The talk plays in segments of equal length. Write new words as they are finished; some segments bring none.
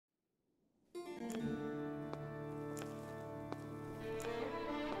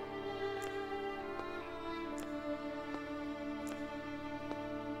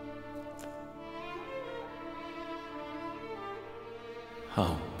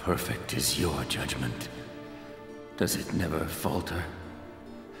How perfect is your judgment? Does it never falter?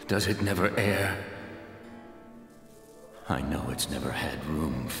 Does it never err? I know it's never had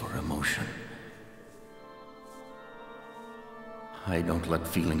room for emotion. I don't let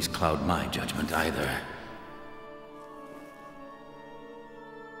feelings cloud my judgment either.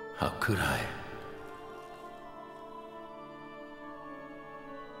 How could I?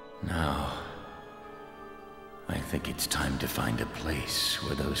 Now, I think it's time to find a place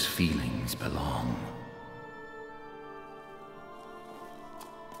where those feelings belong.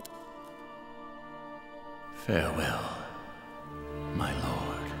 Farewell, my lord.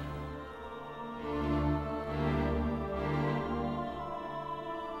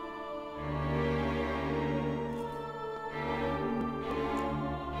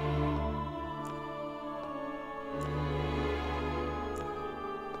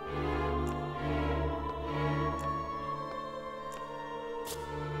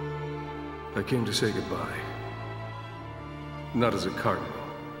 I came to say goodbye. Not as a cardinal,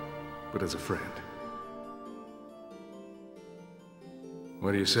 but as a friend.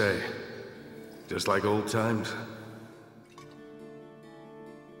 What do you say? Just like old times?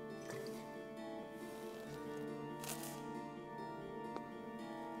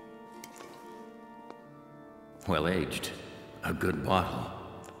 Well aged. A good bottle.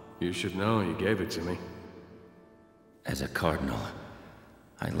 You should know you gave it to me. As a cardinal,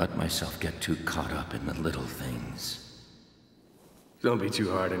 I let myself get too caught up in the little things. Don't be too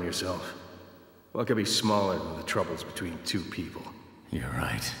hard on yourself. What could be smaller than the troubles between two people? You're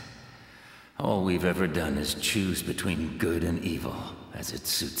right. All we've ever done is choose between good and evil as it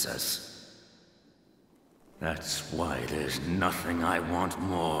suits us. That's why there's nothing I want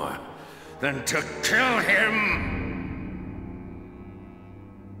more than to kill him!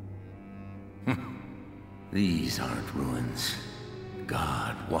 These aren't ruins.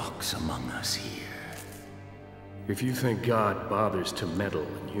 God walks among us here. If you think God bothers to meddle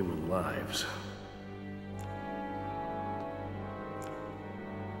in human lives,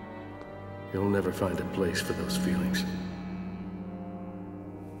 you'll never find a place for those feelings.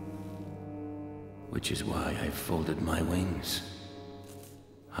 Which is why I've folded my wings.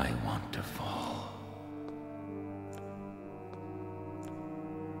 I want to fall.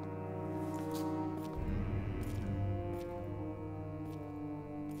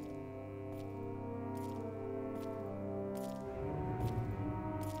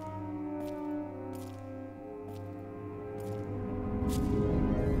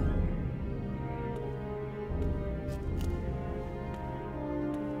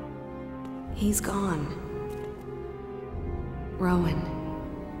 He's gone.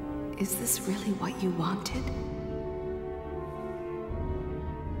 Rowan, is this really what you wanted?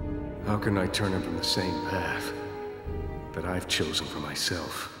 How can I turn him from the same path that I've chosen for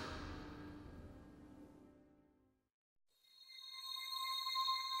myself?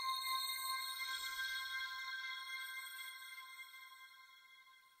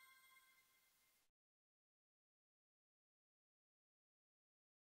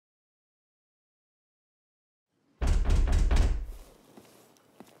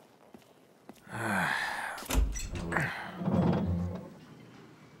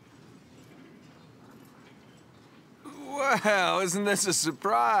 Well, isn't this a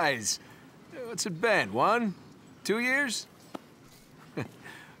surprise? What's it been, 1, 2 years?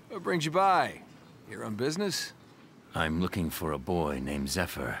 What brings you by? Here on business? I'm looking for a boy named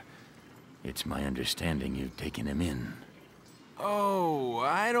Zephyr. It's my understanding you've taken him in. Oh,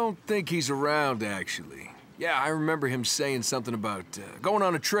 I don't think he's around, actually. Yeah, I remember him saying something about going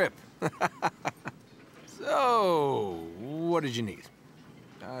on a trip. So, what did you need?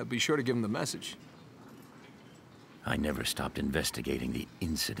 Be sure to give him the message. I never stopped investigating the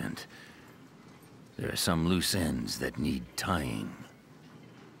incident. There are some loose ends that need tying.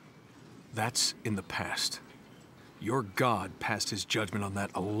 That's in the past. Your god passed his judgment on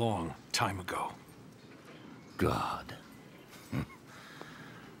that a long time ago. God.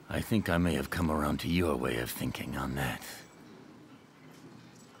 I think I may have come around to your way of thinking on that.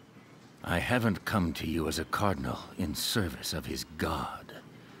 I haven't come to you as a cardinal in service of his god.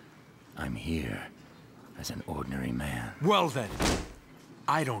 I'm here as an ordinary man. Well then,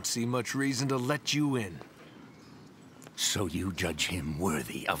 I don't see much reason to let you in. So you judge him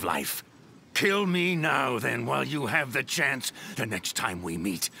worthy of life? Kill me now, then, while you have the chance. The next time we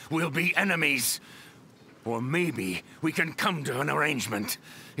meet, we'll be enemies. Or maybe we can come to an arrangement.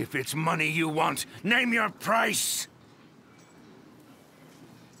 If it's money you want, name your price!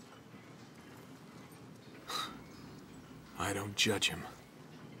 I don't judge him.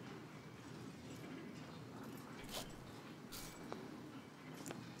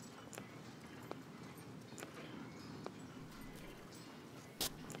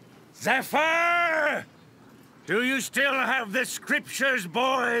 Zephyr! Do you still have the scriptures,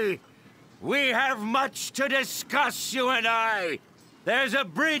 boy? We have much to discuss, you and I. There's a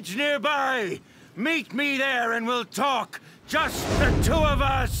bridge nearby. Meet me there and we'll talk. Just the two of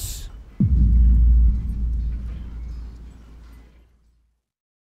us.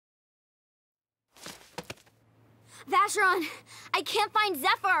 Vacheron, I can't find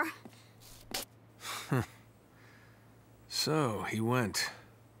Zephyr. So, he went.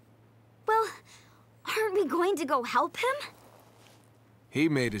 Well, aren't we going to go help him? He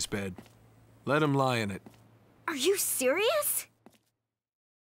made his bed. Let him lie in it. Are you serious?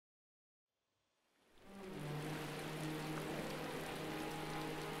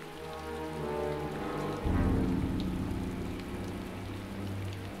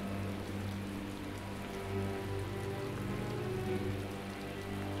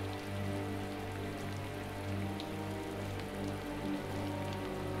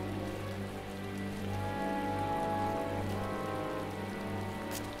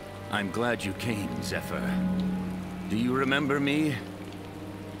 I'm glad you came, Zephyr. Do you remember me?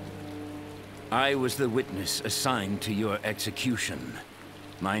 I was the witness assigned to your execution.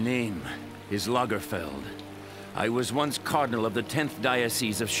 My name is Lagerfeld. I was once Cardinal of the 10th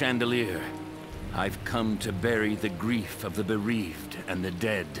Diocese of Chandelier. I've come to bury the grief of the bereaved and the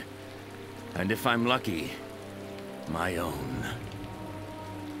dead. And if I'm lucky, my own.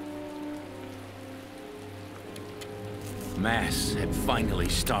 Mass had finally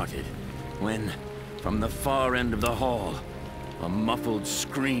started when, from the far end of the hall, a muffled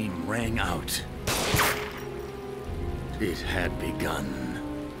scream rang out. It had begun.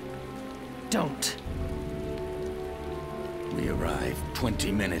 Don't. We arrived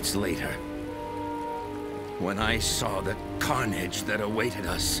 20 minutes later. When I saw the carnage that awaited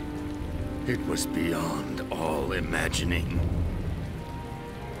us, it was beyond all imagining.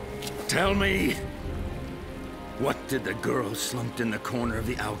 Tell me, what did the girl slumped in the corner of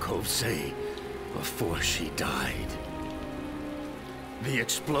the alcove say before she died? The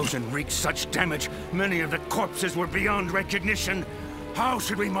explosion wreaked such damage, many of the corpses were beyond recognition. How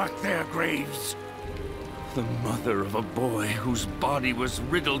should we mark their graves? The mother of a boy whose body was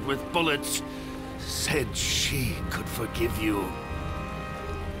riddled with bullets said she could forgive you.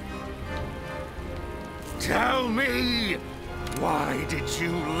 Tell me, why did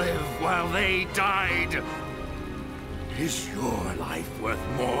you live while they died? Is your life worth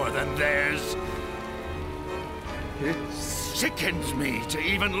more than theirs? It sickens me to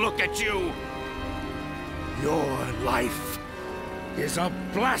even look at you. Your life is a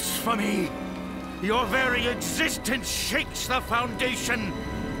blasphemy. Your very existence shakes the foundation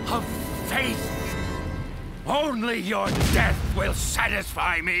of faith. Only your death will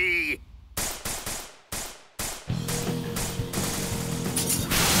satisfy me.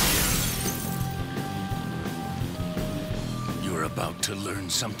 You're about to learn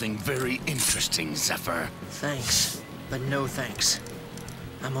something very interesting, Zephyr. Thanks, but no thanks.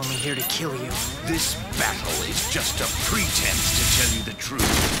 I'm only here to kill you. This battle is just a pretense to tell you the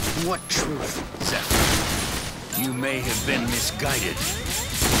truth. What truth? Zephyr, you may have been misguided,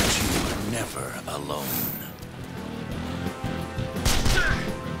 but you were never alone.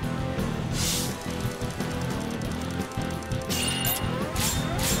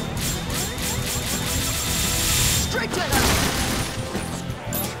 Straight to hell!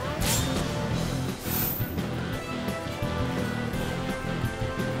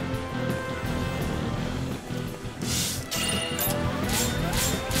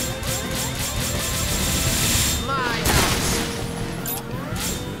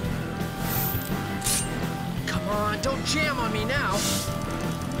 Don't jam on me now.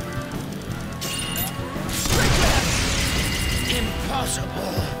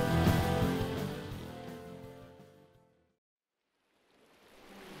 Impossible.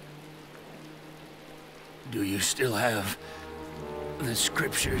 Do you still have the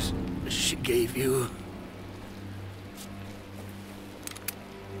scriptures she gave you?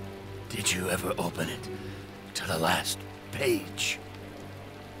 Did you ever open it to the last page?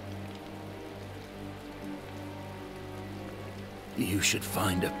 You should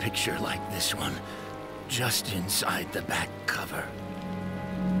find a picture like this one just inside the back cover.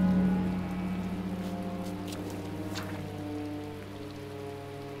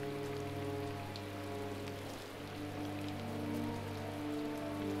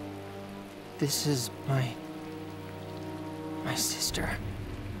 This is my sister.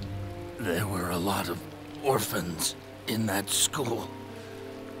 There were a lot of orphans in that school.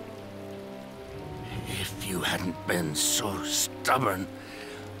 If you hadn't been so stubborn,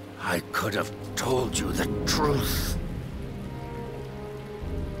 I could have told you the truth.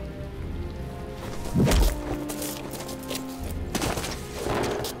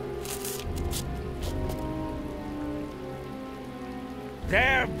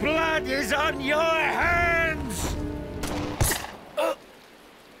 Their blood is on your hands!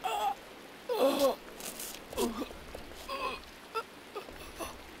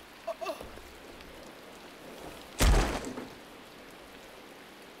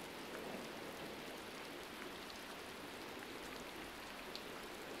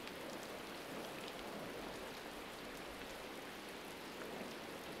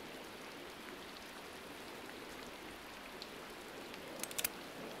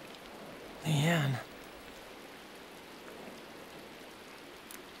 Leanne.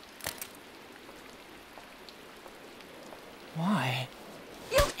 Why?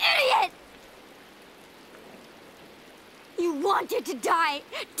 You idiot! You wanted to die,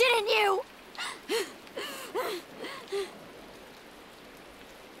 didn't you?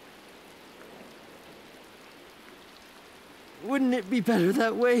 Wouldn't it be better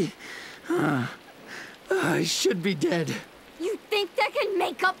that way? I should be dead. You think that can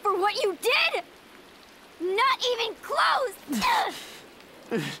make up for what you did? Not even close!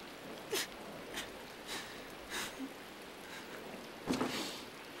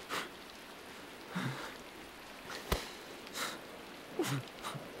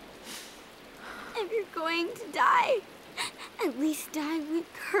 If you're going to die, at least die with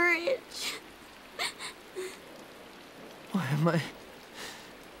courage.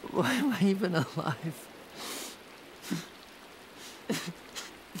 Why am I even alive?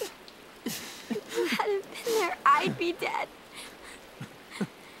 If you hadn't been there, I'd be dead.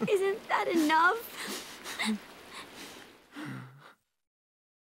 Isn't that enough?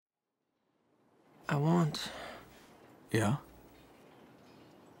 Yeah?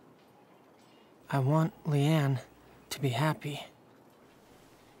 I want Leanne to be happy.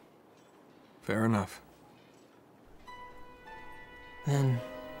 Fair enough. Then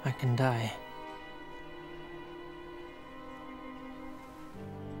I can die.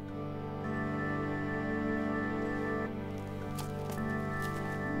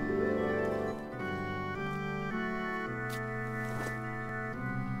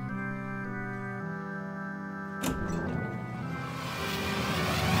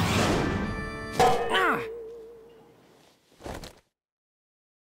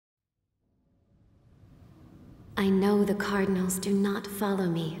 I know the Cardinals do not follow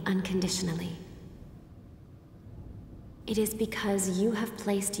me unconditionally. It is because you have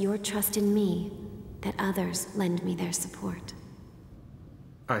placed your trust in me that others lend me their support.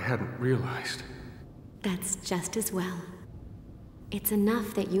 I hadn't realized. That's just as well. It's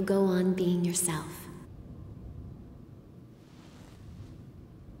enough that you go on being yourself.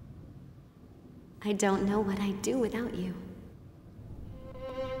 I don't know what I'd do without you.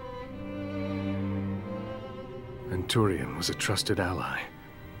 Turian was a trusted ally,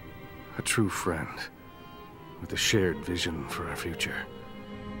 a true friend, with a shared vision for our future.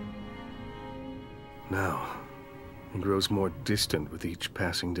 Now, he grows more distant with each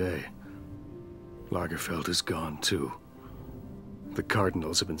passing day. Lagerfeld is gone too. The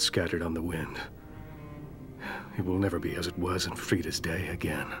Cardinals have been scattered on the wind. It will never be as it was in Frida's day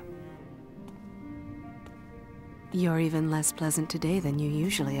again. You're even less pleasant today than you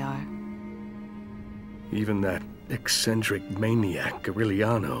usually are. Even that eccentric maniac,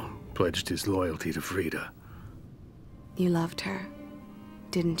 Aureliano, pledged his loyalty to Frida. You loved her,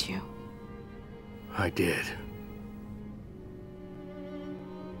 didn't you? I did.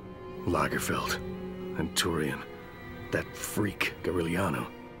 Lagerfeld and Turian, that freak, Aureliano.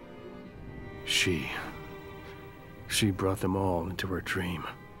 She brought them all into her dream.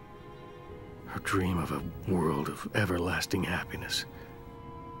 Her dream of a world of everlasting happiness.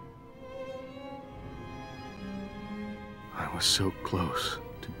 I was so close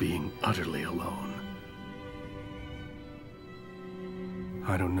to being utterly alone.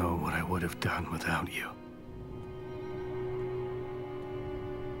 I don't know what I would have done without you.